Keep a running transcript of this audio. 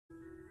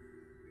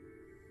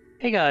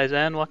Hey guys,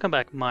 and welcome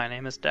back. My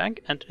name is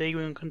Dank, and today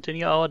we will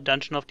continue our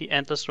Dungeon of the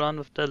Endless run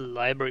with the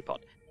Library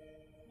Pod.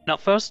 Now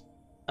first,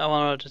 I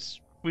want to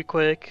just real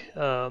quick,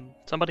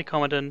 somebody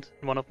commented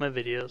in one of my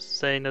videos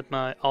saying that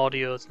my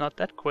audio is not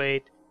that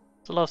great,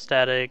 it's a lot of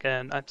static,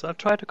 and I've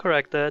tried to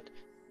correct that,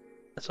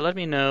 so let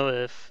me know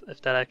if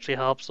that actually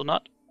helps or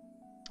not.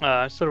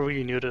 I'm still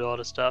really new to all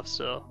this stuff,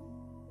 so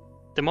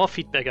the more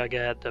feedback I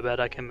get, the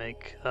better I can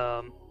make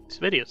these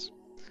videos.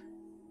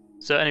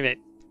 So anyway,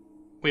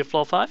 we have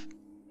floor 5.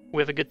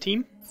 We have a good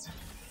team.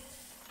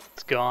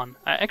 It's gone.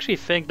 I actually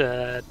think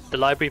that the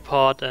library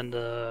pod and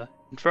the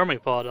infirmary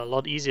pod are a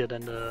lot easier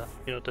than the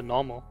the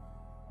normal.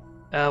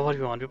 What do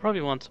we want? We probably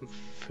want some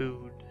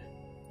food.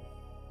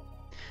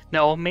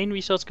 Now our main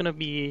resource is gonna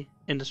be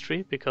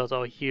industry because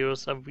our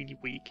heroes are really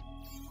weak.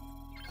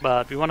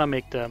 But we wanna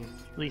make them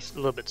at least a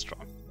little bit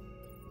strong.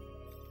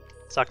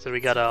 Sucks that we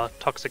got a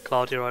toxic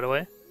cloud here right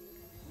away.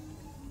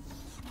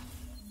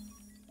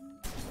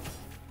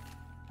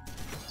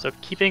 So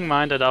keeping in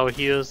mind that our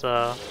heroes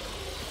are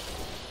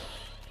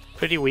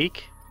pretty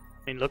weak.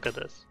 I mean, look at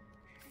this.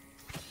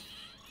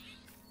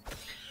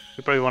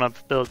 We probably want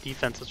to build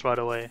defenses right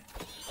away.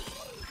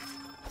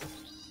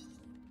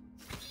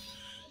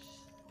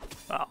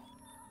 Wow.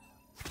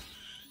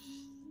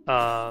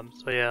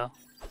 So yeah.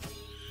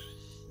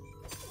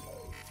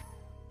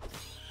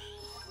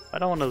 I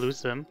don't want to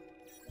lose him.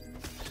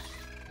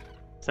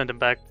 Send him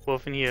back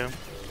both in here.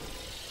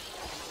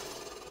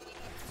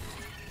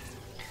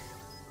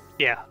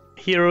 Yeah,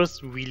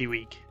 heroes really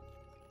weak.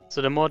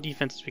 So the more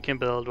defenses we can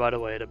build right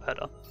away, the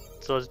better.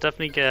 So let's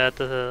definitely get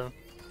the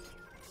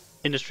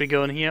industry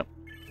going here.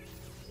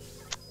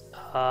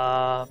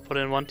 Put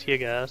in 1 tear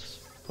gas,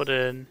 put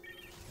in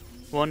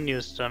 1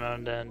 new stunner,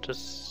 and then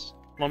just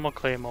 1 more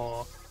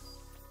claymore,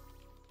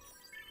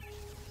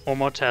 1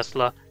 more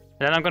Tesla.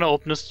 And then I'm gonna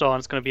open the store and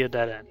it's gonna be a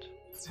dead end.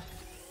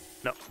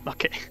 No,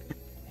 okay.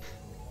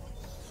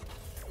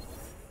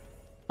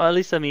 Well, at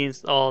least that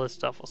means all this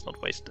stuff was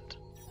not wasted.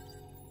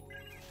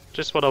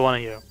 Just what I want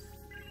to hear.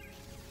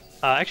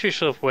 I actually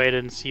should have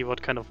waited and see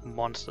what kind of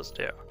monsters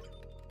there are.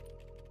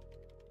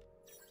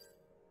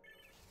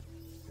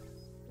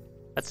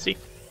 Let's see.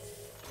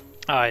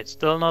 Alright,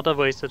 still not a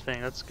wasted thing,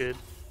 that's good.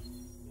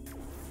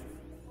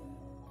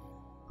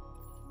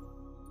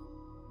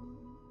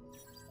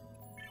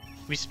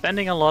 We're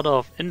spending a lot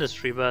of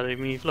industry, but I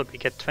mean, look, we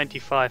get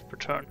 25 per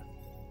turn.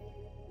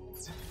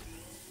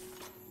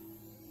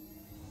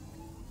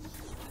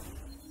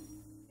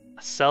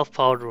 A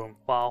self-powered room,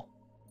 wow.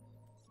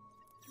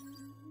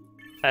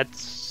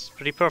 That's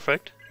pretty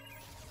perfect.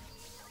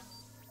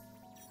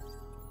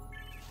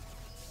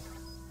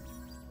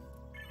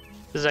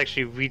 This is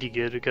actually really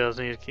good because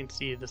you can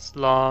see this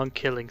long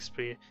killing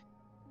spree.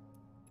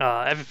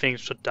 Everything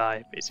should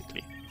die,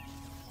 basically,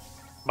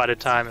 by the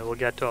time it will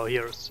get to our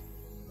heroes.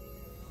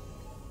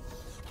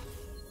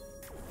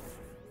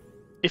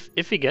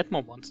 If we get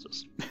more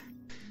monsters.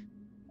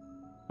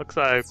 Looks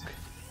like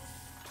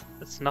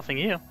there's nothing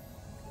here.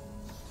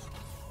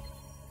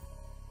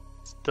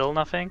 Still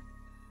nothing?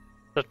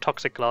 The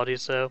toxic cloud here,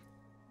 so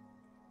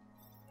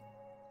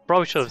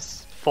probably should have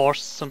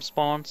forced some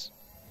spawns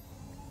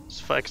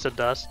just for extra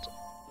dust.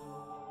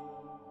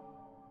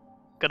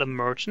 Got a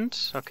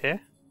merchant, okay.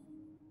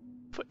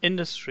 For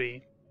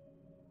industry,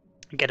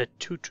 get a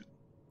tutu.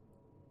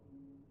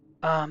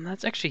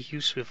 That's actually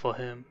useful for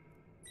him.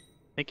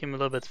 Make him a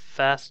little bit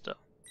faster.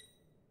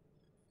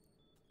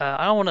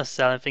 I don't want to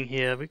sell anything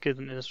here. We're good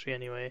in industry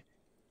anyway.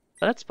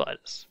 But let's buy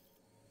this.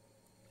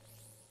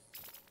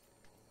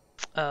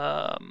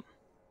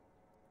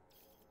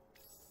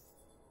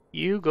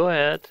 You go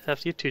ahead,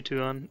 have your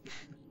tutu on.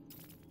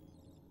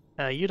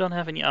 You don't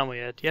have any armor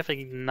yet, you have like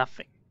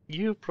nothing.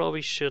 You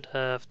probably should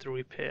have the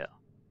repair.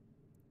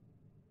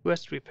 Who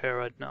has the repair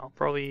right now?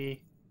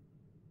 Probably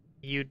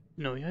you.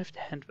 No, you have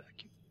the hand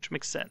vacuum, which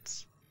makes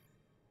sense.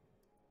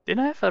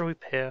 Didn't I have a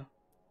repair?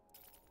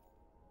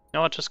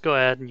 No, I'll just go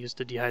ahead and use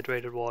the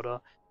dehydrated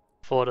water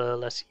for the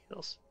less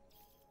heals.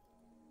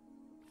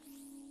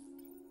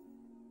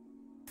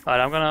 Alright,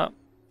 I'm gonna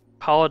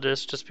power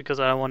this just because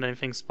I don't want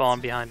anything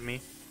spawn behind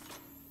me.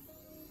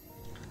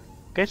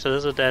 Okay, so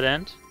there's a dead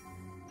end.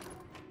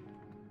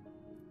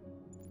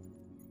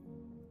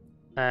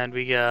 And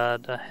we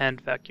got a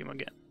hand vacuum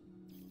again.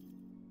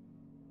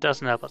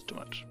 Doesn't help us too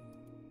much.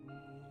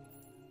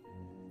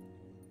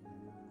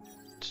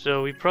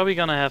 So we're probably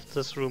gonna have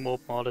this room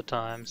open all the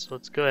time, so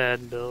let's go ahead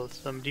and build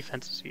some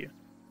defenses here.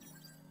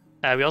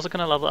 We're also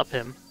gonna level up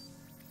him.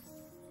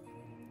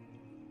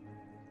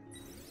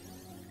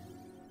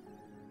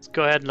 Let's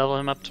go ahead and level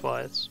him up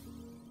twice.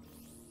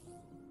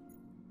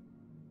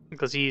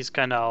 Because he's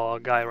kinda our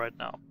guy right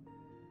now.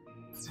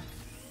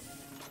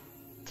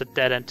 It's a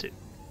dead end too.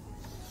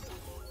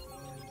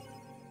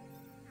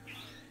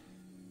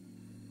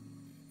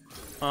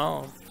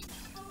 Oh.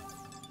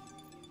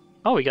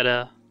 Oh, we got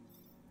a...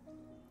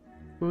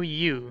 Who are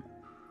you?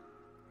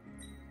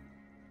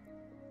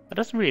 It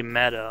doesn't really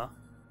matter.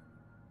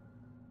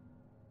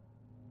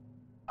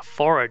 A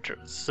forager,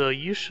 so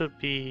you should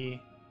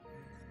be...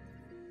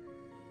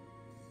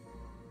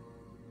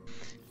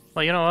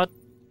 Well, you know what?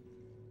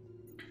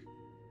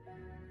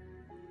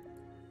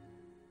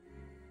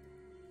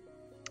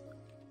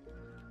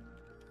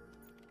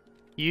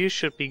 You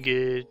should be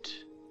good.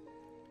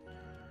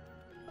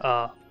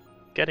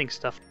 Getting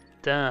stuff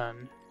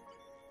done.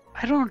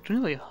 I don't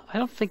really. I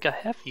don't think I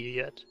have you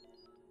yet.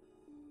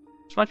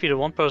 This might be the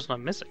one person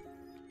I'm missing.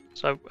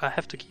 So I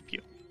have to keep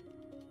you.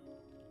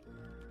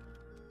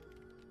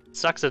 It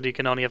sucks that you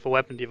can only have a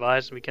weapon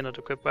device and we cannot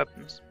equip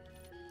weapons.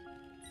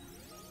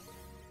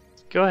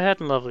 Go ahead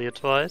and level you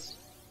twice.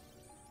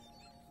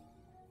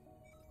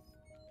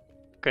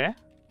 Okay.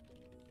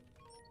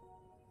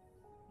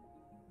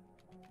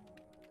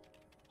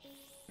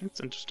 That's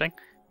interesting.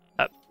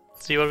 Let's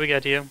see what we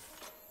get here.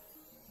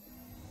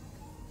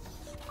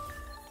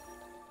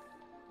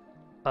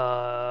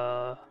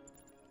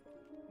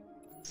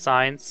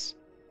 Science.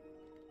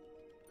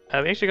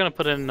 We're actually gonna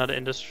put in another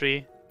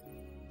industry.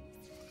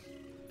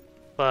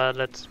 But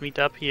let's meet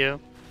up here.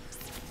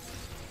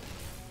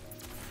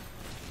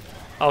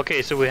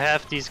 Okay, so we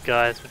have these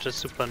guys, which is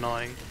super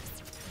annoying.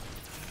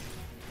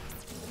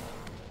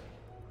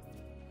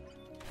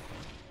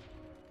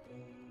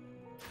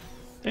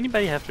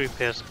 Anybody have the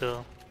repair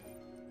skill?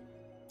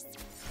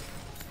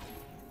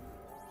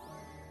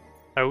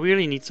 I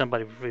really need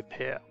somebody with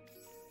repair.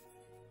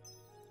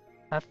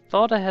 I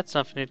thought I had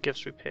something that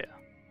gives repair.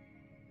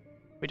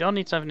 We don't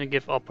need something to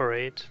give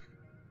operate.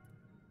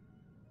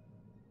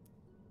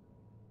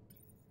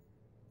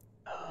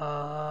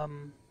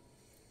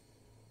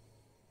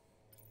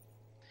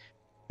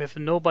 We have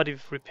nobody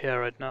with repair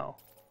right now.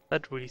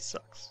 That really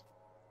sucks.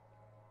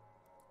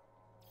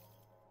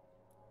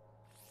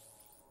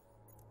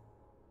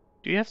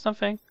 Do you have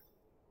something?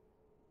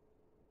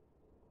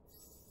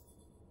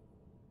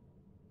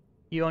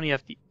 You only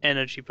have the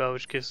energy bar,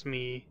 which gives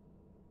me...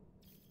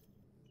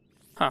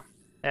 Huh.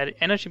 Yeah,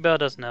 the energy bar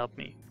doesn't help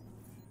me.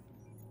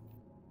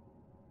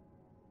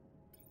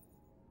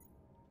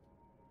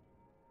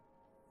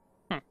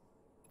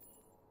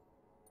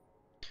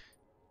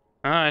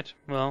 Alright,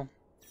 well,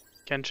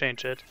 can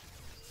change it.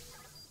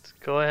 Let's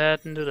go ahead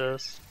and do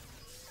this.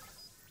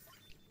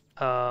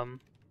 Well,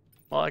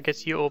 I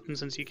guess you open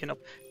since you can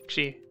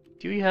actually,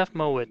 do you have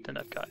more wit than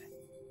that guy?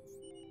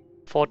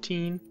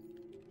 14?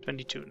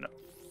 22, no.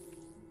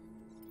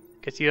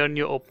 Guess you're a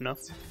new opener.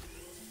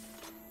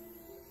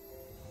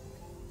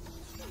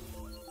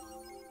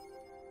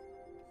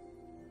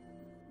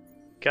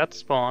 Got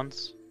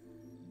spawns.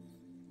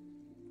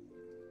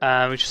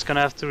 We're just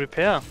gonna have to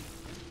repair.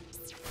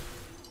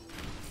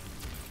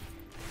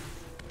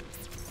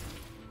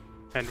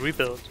 And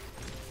rebuild.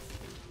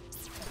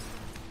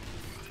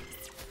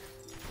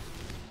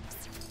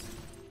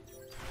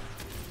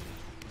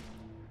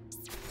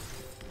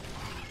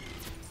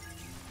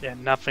 Yeah,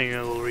 nothing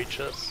will reach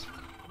us.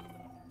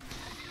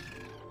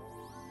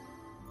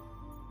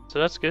 So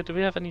that's good. Do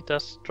we have any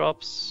dust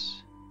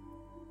drops?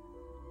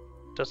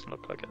 Doesn't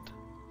look like it.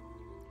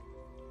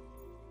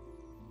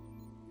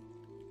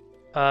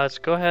 Let's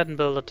go ahead and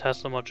build a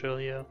Tesla module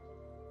here.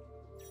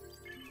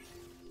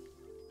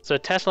 So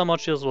Tesla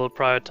modules will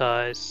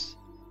prioritize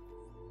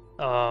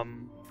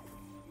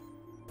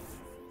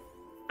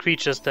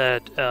creatures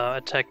that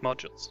attack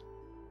modules.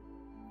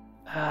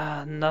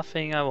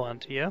 Nothing I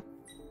want here.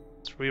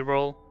 Let's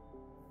reroll.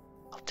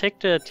 I'll take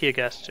the tear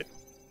gas too.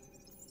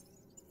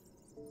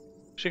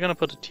 Actually gonna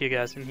put the tear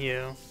gas in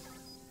here.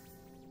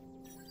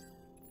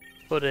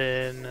 Put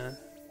in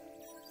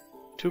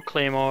 2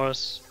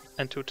 claymores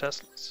and 2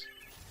 Teslas.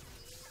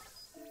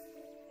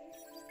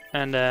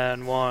 And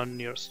then 1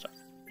 Neurostar.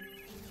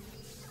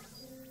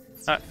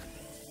 Alright.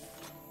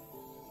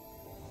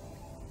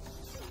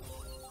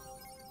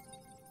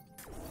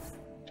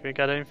 Do we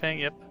got anything?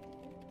 Yep.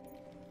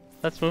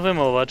 Let's move him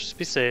over, just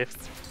be safe.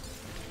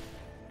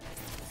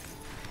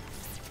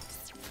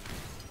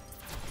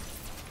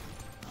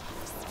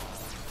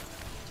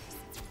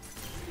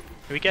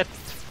 We get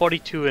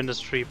 42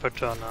 industry per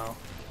turn now,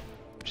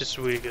 which is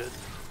really good.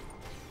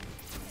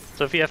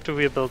 So if you have to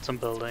rebuild some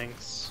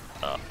buildings,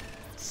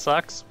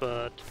 sucks,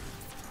 but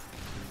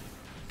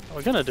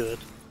we're gonna do it.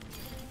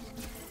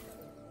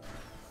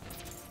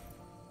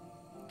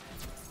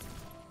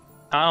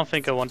 I don't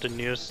think I want the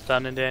news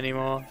done in there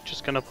anymore.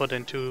 Just gonna put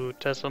in 2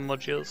 Tesla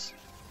modules.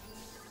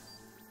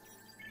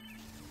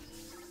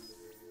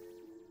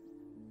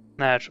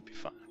 Nah, it should be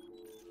fine.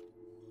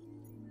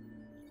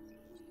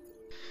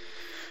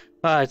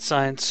 Alright,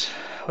 science.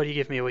 What do you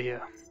give me over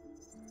here?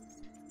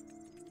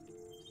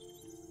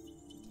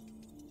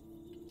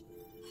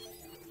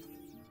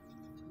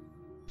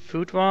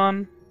 Food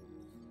one?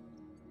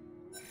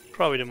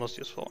 Probably the most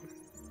useful one.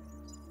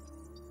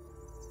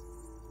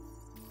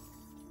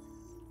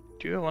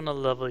 Do I want to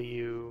level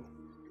you?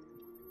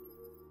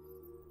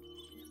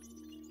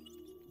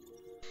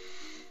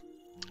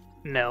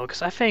 No,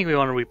 because I think we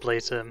want to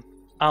replace him.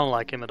 I don't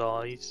like him at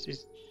all.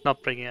 He's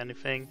not bringing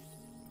anything.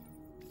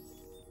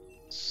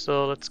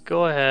 So let's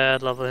go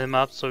ahead, level him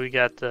up so we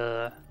get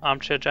the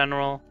armchair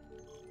general.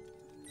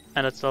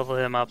 And let's level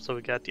him up so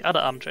we get the other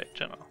armchair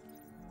general.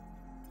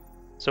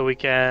 So we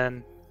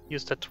can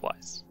use that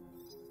twice.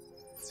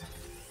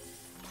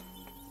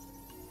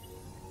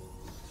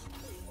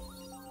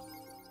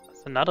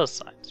 Another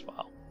science,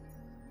 wow.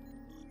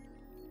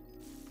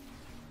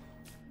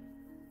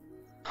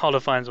 All the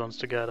fine ones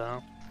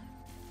together,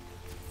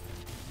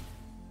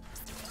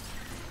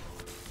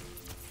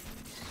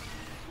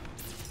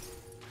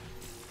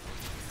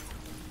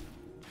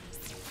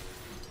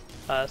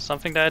 huh?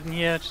 Something died in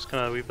here, just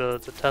gonna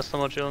rebuild the Tesla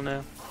module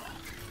now.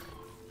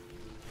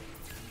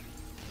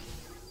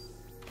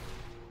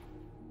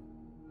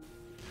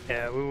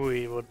 Yeah,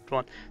 we would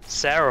want...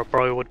 Sarah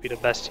probably would be the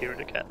best hero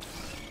to get.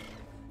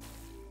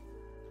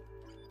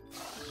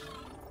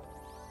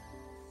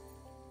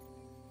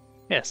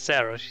 Yeah,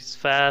 Sarah, she's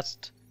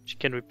fast, she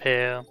can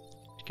repair,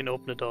 she can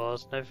open the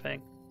doors and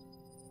everything.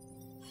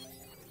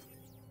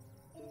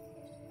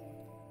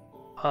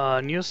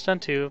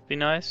 Newsstand too would be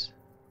nice.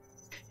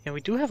 Yeah,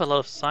 we do have a lot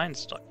of science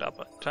stocked up.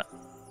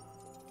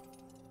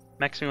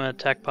 Maximum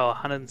attack power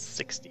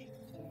 160. You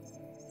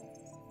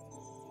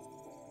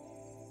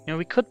know,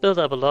 we could build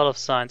up a lot of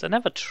science. I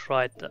never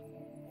tried them.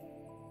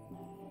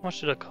 How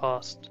much did it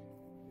cost?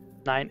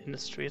 9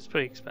 industry, it's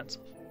pretty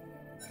expensive.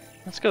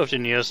 Let's go with the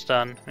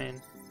Newsstand. I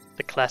mean,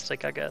 the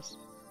classic, I guess.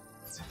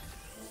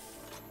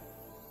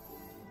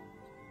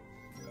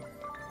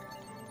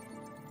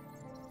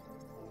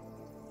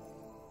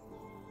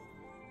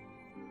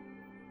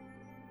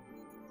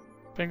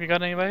 Think we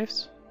got any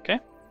waves? Okay.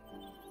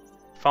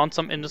 Found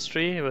some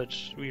industry,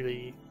 which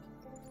really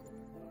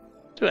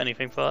do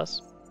anything for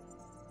us.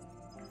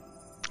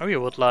 We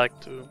would like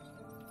to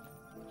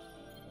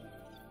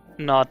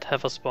not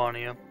have a spawn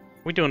here.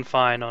 We're doing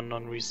fine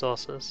on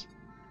resources.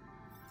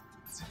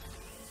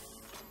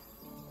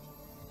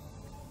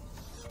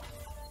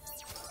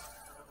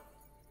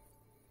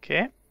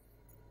 Okay.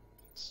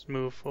 Let's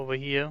move over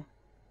here.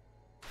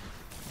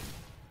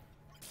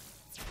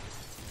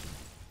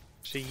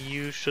 So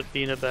you should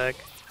be in the back.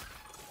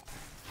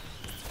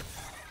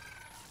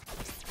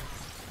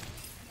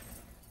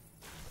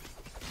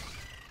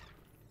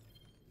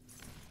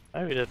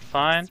 Oh, we did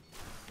fine.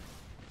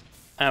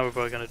 And we're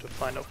probably gonna do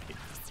fine over here.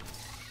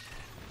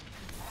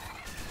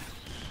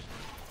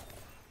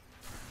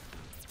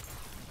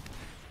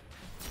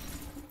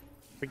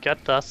 We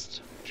got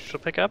dust, which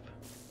should pick up.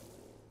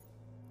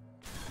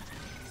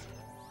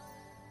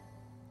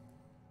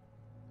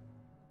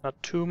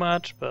 Not too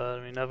much, but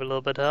I mean, every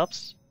little bit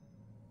helps.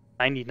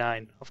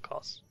 99, of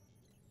course.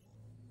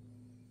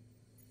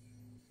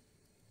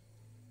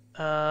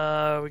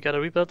 We gotta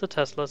rebuild the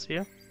Teslas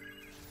here.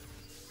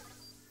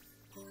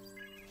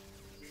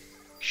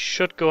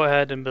 Should go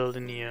ahead and build a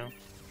new.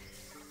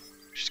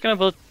 Just gonna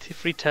build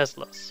 3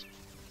 Teslas.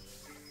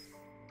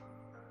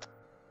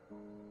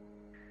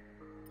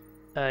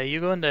 You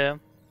go in there.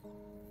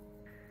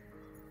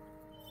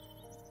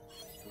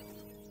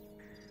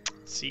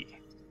 Let's see.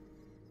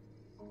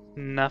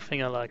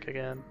 Nothing I like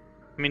again.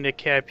 I mean, the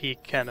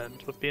KIP cannon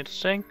would be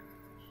interesting.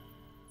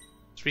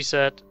 Let's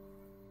reset.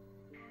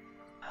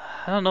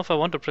 I don't know if I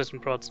want to prison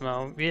prods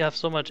now. We have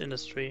so much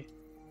industry.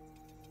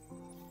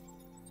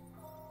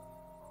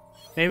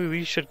 Maybe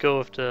we should go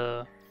with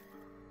the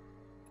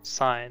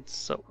science.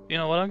 So, you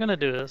know what I'm gonna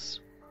do is...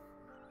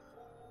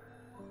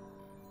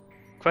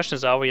 Question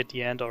is, are we at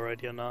the end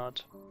already or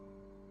not?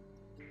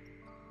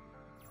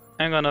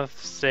 I'm gonna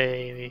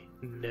say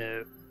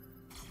no.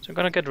 So I'm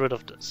gonna get rid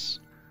of this.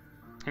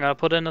 I'm gonna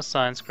put in a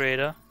science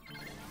creator.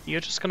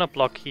 You're just gonna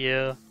block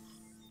here.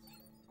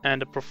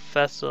 And the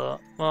professor,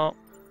 well,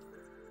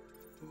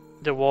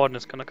 the warden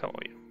is gonna come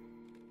over here.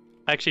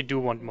 I actually do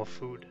want more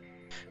food.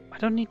 I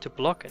don't need to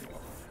block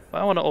anymore.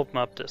 But I wanna open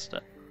up this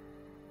then.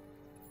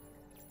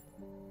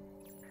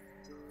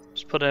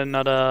 Just put in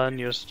another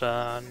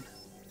newsstand.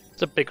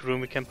 It's a big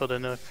room, we can put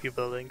in a few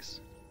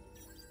buildings.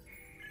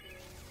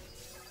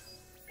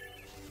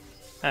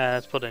 And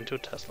let's put in 2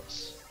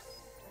 Teslas.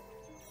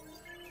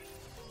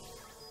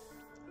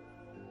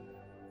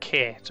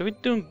 Okay, so we're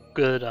doing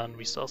good on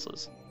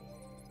resources.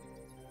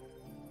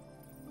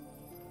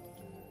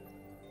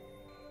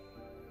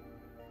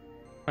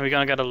 And we're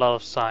gonna get a lot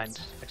of signs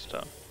next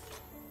turn.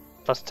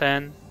 Plus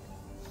 10.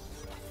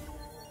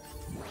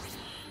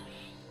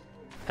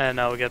 And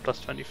now we get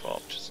plus 24,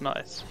 which is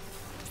nice.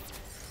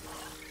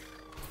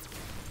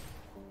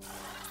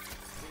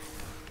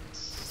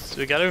 So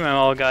we gotta remember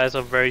all guys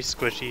are very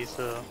squishy,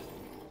 so...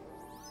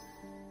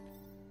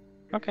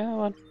 Okay,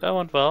 that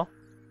went well.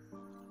 I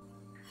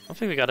don't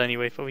think we got any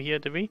wave over here,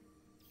 did we?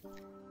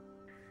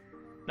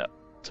 No.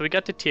 So we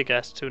got the tear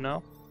gas too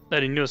now.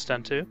 The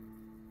newsstand too.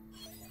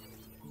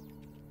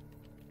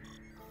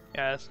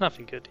 Yeah, it's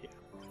nothing good here.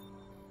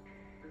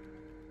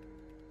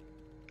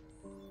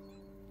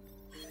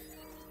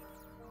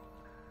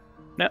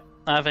 No,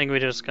 I think we're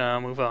just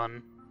gonna move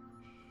on.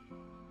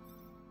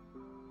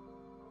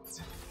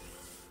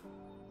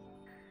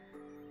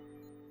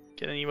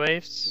 Get any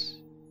waves?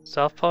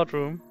 Self-powered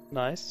room,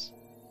 nice.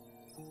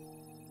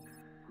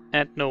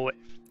 And no wave,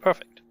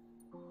 perfect.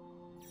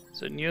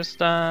 So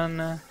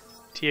newsstand,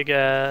 tear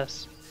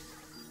gas,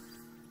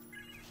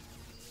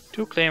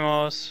 2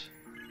 claymores,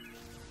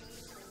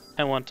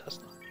 and 1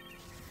 Tesla.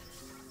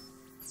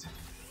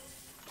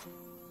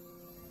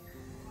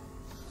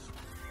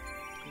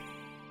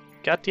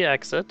 got the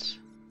exit.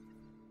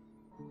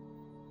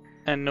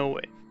 And no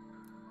wave.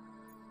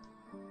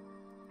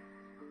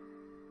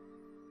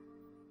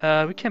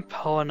 We can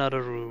power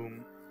another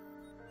room.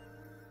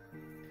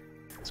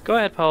 Let's go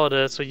ahead and power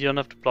this so you don't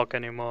have to block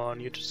anymore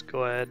and you just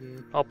go ahead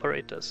and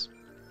operate this.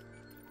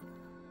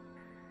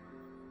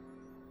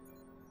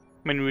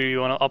 I mean, we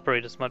want to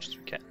operate as much as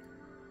we can.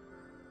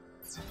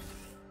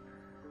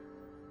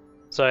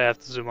 Sorry, I have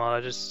to zoom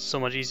out. It's just so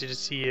much easier to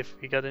see if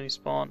we got any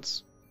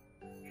spawns.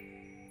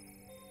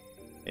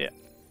 Yeah.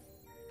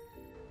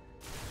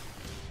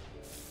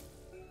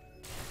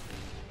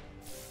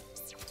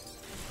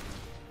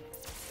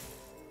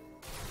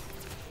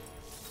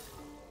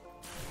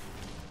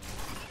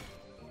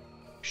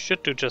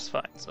 Should do just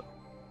fine, so.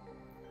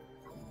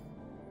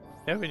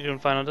 Yeah, we didn't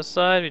fine on this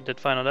side, we did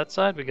fine on that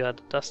side, we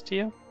got dust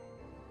here.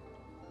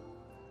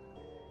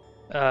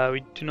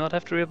 We do not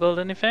have to rebuild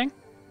anything.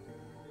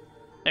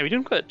 Yeah, we're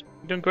doing good.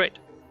 We're doing great.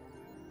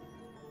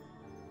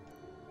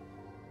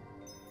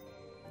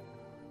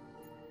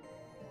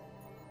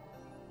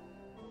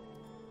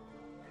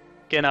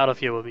 Getting out of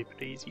here will be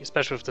pretty easy,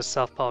 especially with the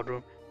self-powered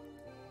room.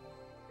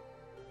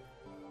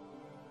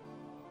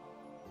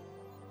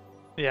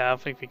 Yeah, I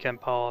don't think we can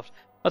power off.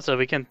 Also,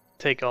 we can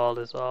take all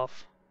this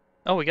off.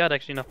 Oh, we got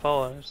actually enough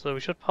power, so we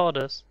should power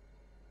this.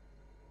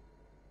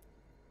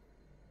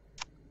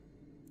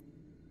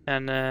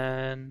 And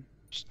then,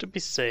 just to be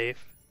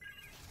safe,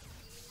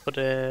 put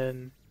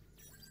in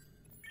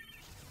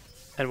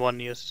and one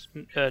new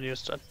stud.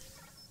 I'm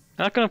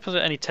not gonna put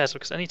any Tesla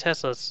because any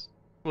Teslas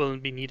will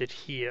be needed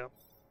here.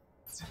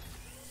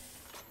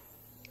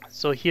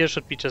 So here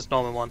should be just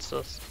normal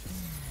monsters.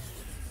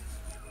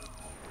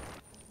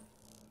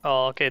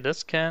 Oh, okay,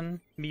 this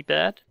can be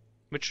bad.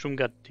 Which room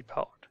got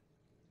depowered?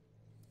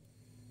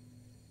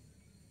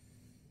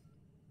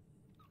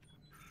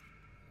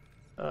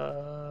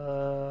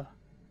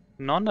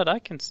 None that I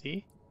can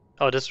see.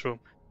 Oh, this room.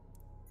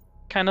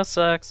 Kinda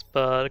sucks,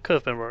 but it could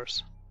have been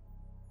worse.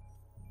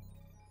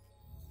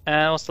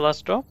 And what's the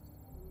last drop?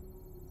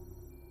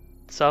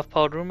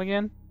 Self-powered room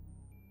again.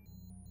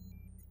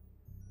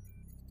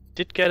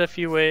 Did get a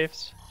few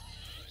waves.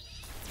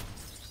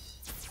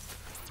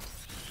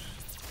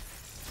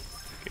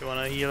 You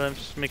wanna heal him,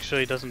 just make sure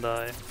he doesn't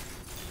die.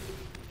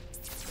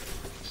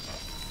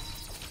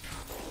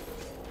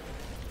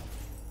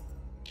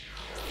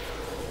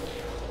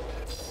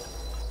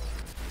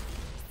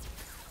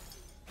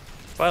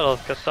 Quite a lot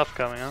of good stuff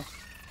coming, huh?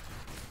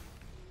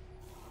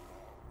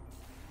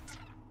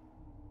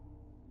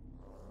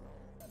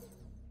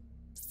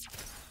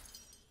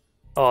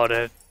 Oh,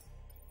 that.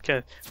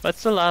 Okay,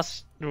 that's the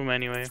last room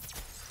anyway.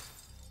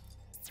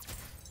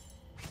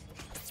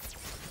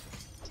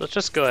 So let's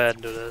just go ahead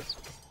and do this.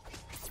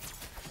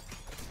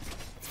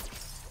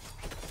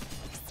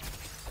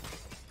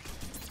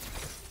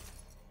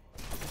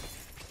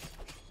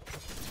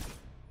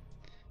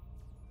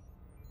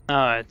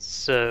 Alright,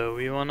 so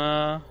we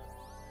wanna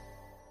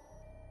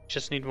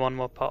just need one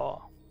more power.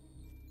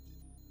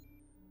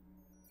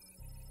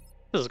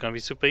 This is gonna be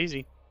super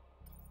easy.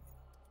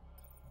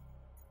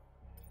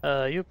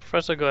 You,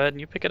 Professor, go ahead and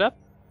you pick it up.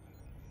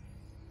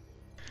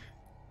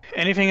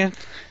 Anything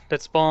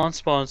that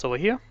spawns over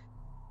here.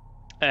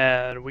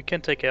 And we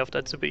can take care of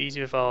that super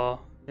easy with our,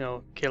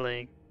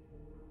 killing.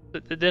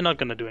 They're not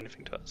gonna do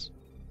anything to us.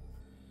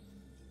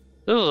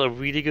 This is a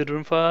really good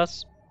room for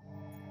us.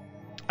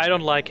 I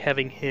don't like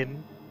having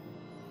him.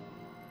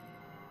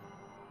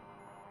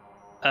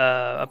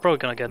 I'm probably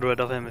gonna get rid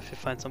of him if we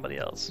find somebody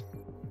else.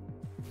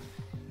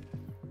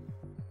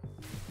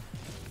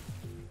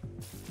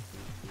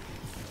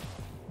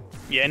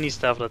 Yeah, any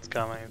stuff that's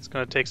coming. It's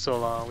gonna take so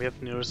long. We have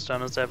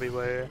neurostunners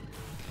everywhere.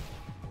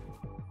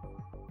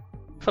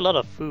 We have a lot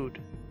of food.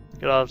 We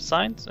get a lot of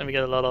science and we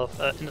get a lot of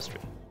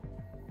industry.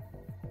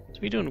 So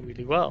we're doing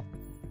really well.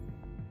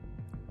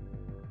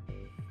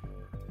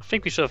 I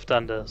think we should have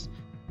done this.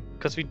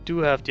 Because we do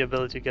have the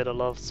ability to get a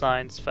lot of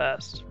science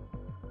fast.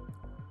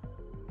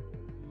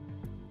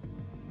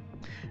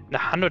 And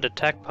 100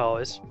 attack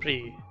power is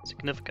pretty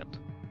significant.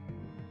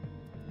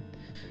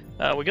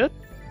 We good?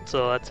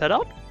 So let's head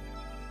out.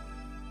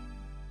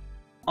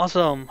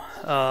 Awesome.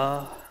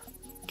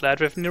 Glad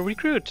we have a new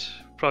recruit.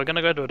 Probably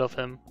gonna get rid of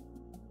him.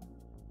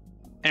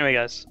 Anyway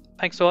guys,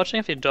 thanks for watching.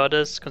 If you enjoyed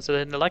this, consider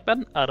hitting the like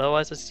button.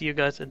 Otherwise, I'll see you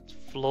guys in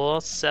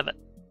floor 7.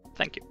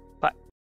 Thank you.